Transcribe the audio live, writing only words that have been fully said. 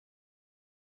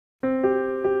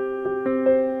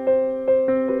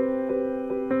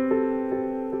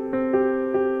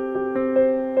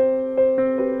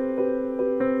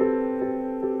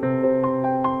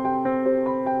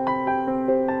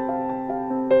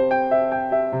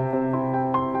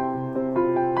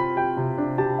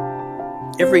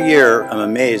Every year, I'm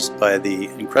amazed by the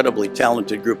incredibly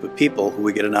talented group of people who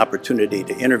we get an opportunity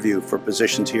to interview for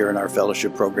positions here in our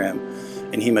fellowship program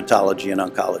in hematology and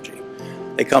oncology.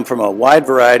 They come from a wide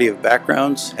variety of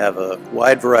backgrounds, have a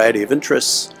wide variety of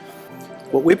interests.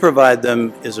 What we provide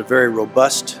them is a very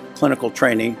robust clinical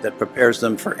training that prepares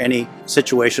them for any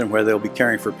situation where they'll be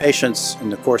caring for patients in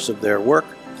the course of their work,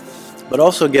 but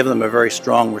also give them a very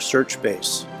strong research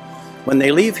base. When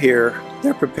they leave here,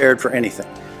 they're prepared for anything.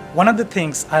 One of the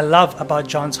things I love about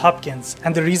Johns Hopkins,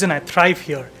 and the reason I thrive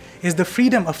here, is the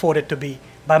freedom afforded to me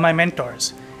by my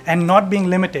mentors and not being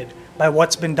limited by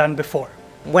what's been done before.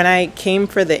 When I came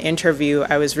for the interview,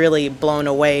 I was really blown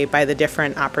away by the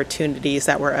different opportunities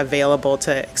that were available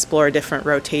to explore different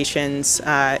rotations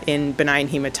in benign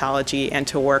hematology and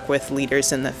to work with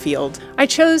leaders in the field. I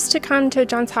chose to come to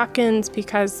Johns Hopkins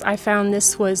because I found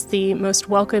this was the most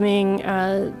welcoming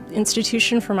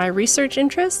institution for my research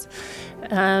interests,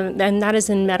 and that is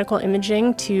in medical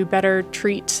imaging to better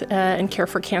treat and care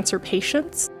for cancer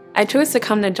patients. I chose to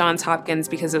come to Johns Hopkins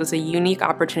because it was a unique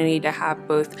opportunity to have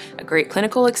both a great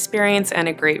clinical experience and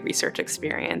a great research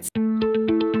experience.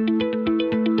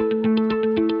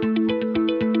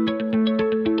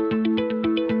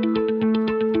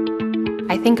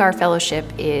 I think our fellowship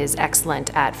is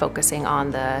excellent at focusing on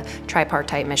the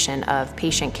tripartite mission of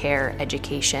patient care,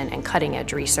 education, and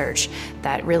cutting-edge research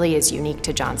that really is unique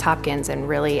to Johns Hopkins and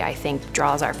really, I think,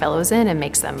 draws our fellows in and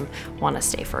makes them want to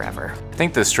stay forever. I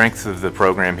think the strength of the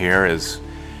program here is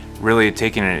really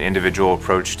taking an individual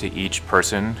approach to each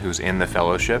person who's in the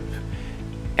fellowship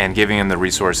and giving them the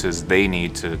resources they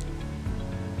need to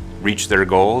reach their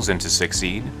goals and to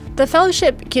succeed. The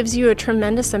fellowship gives you a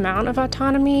tremendous amount of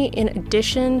autonomy in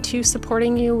addition to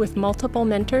supporting you with multiple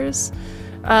mentors.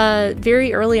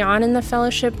 Very early on in the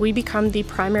fellowship, we become the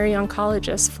primary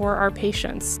oncologist for our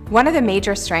patients. One of the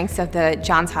major strengths of the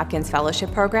Johns Hopkins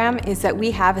Fellowship Program is that we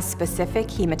have a specific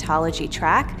hematology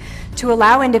track to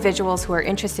allow individuals who are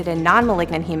interested in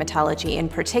non-malignant hematology in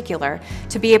particular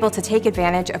to be able to take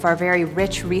advantage of our very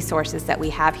rich resources that we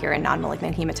have here in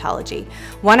non-malignant hematology.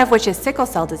 One of which is sickle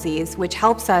cell disease, which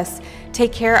helps us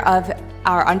take care of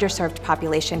our underserved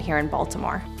population here in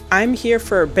Baltimore. I'm here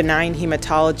for benign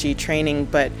hematology training,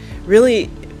 but really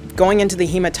going into the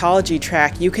hematology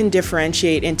track, you can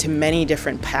differentiate into many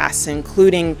different paths,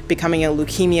 including becoming a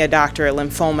leukemia doctor, a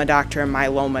lymphoma doctor, a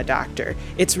myeloma doctor.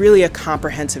 It's really a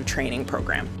comprehensive training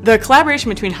program. The collaboration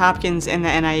between Hopkins and the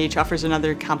NIH offers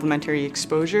another complementary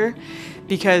exposure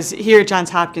because here at Johns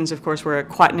Hopkins, of course, we're a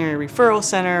quaternary referral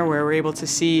center where we're able to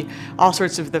see all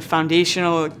sorts of the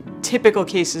foundational, typical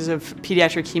cases of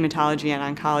pediatric hematology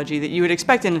and oncology that you would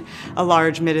expect in a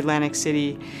large mid-Atlantic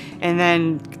city. And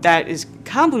then that is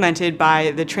complemented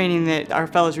by the training that our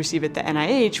fellows receive at the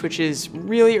NIH, which is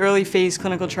really early phase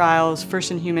clinical trials,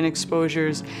 first-in-human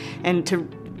exposures, and to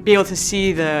be able to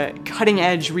see the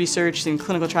cutting-edge research and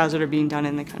clinical trials that are being done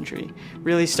in the country,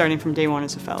 really starting from day one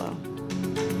as a fellow.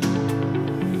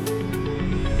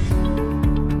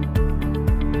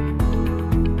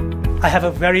 I have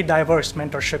a very diverse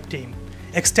mentorship team,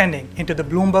 extending into the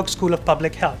Bloomberg School of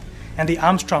Public Health and the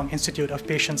Armstrong Institute of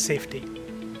Patient Safety.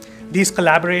 These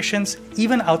collaborations,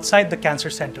 even outside the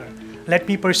Cancer Center, let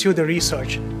me pursue the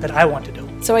research that I want to do.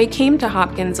 So I came to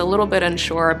Hopkins a little bit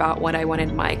unsure about what I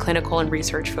wanted my clinical and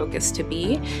research focus to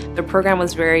be. The program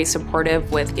was very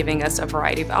supportive with giving us a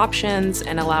variety of options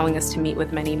and allowing us to meet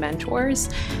with many mentors.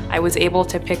 I was able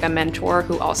to pick a mentor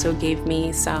who also gave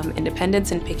me some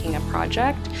independence in picking a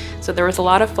project. So there was a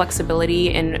lot of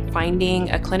flexibility in finding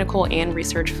a clinical and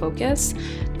research focus.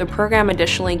 The program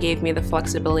additionally gave me the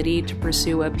flexibility to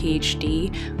pursue a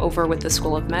PhD over with the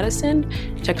School of Medicine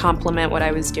to complement what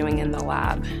I was doing in the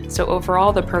lab. So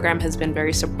overall, the program has been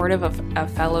very supportive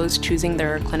of fellows choosing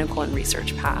their clinical and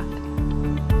research path.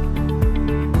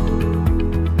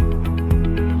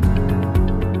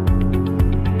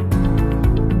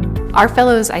 Our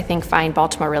fellows, I think, find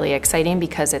Baltimore really exciting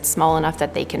because it's small enough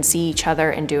that they can see each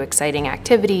other and do exciting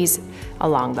activities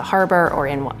along the harbor or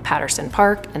in Patterson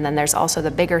Park. And then there's also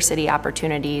the bigger city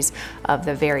opportunities of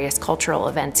the various cultural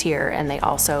events here. And they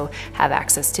also have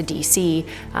access to DC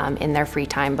in their free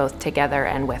time, both together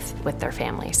and with their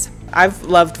families. I've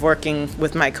loved working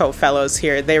with my co-fellows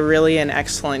here. They're really an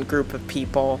excellent group of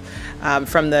people,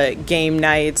 from the game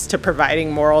nights to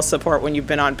providing moral support when you've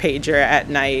been on pager at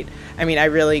night. I mean, I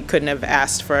really couldn't have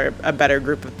asked for a better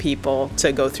group of people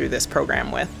to go through this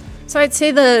program with. So I'd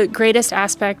say the greatest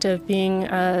aspect of being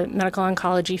a medical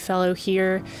oncology fellow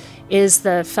here is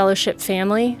the fellowship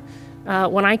family.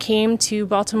 When I came to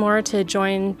Baltimore to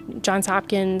join Johns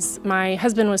Hopkins, my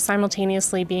husband was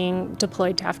simultaneously being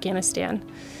deployed to Afghanistan.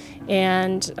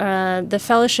 And the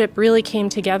fellowship really came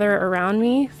together around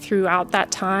me throughout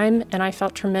that time, and I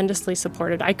felt tremendously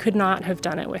supported. I could not have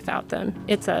done it without them.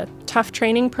 It's a tough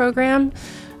training program,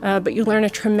 but you learn a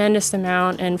tremendous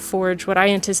amount and forge what I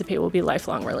anticipate will be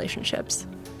lifelong relationships.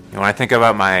 When I think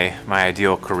about my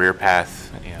ideal career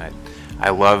path, I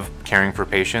love caring for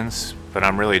patients, but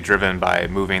I'm really driven by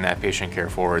moving that patient care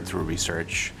forward through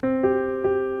research.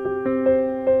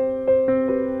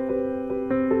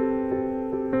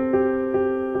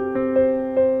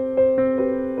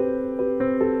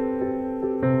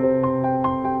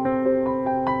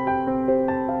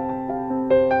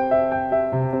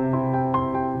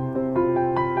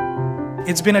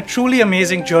 It's been a truly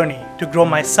amazing journey to grow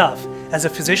myself as a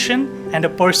physician and a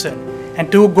person, and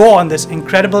to go on this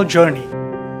incredible journey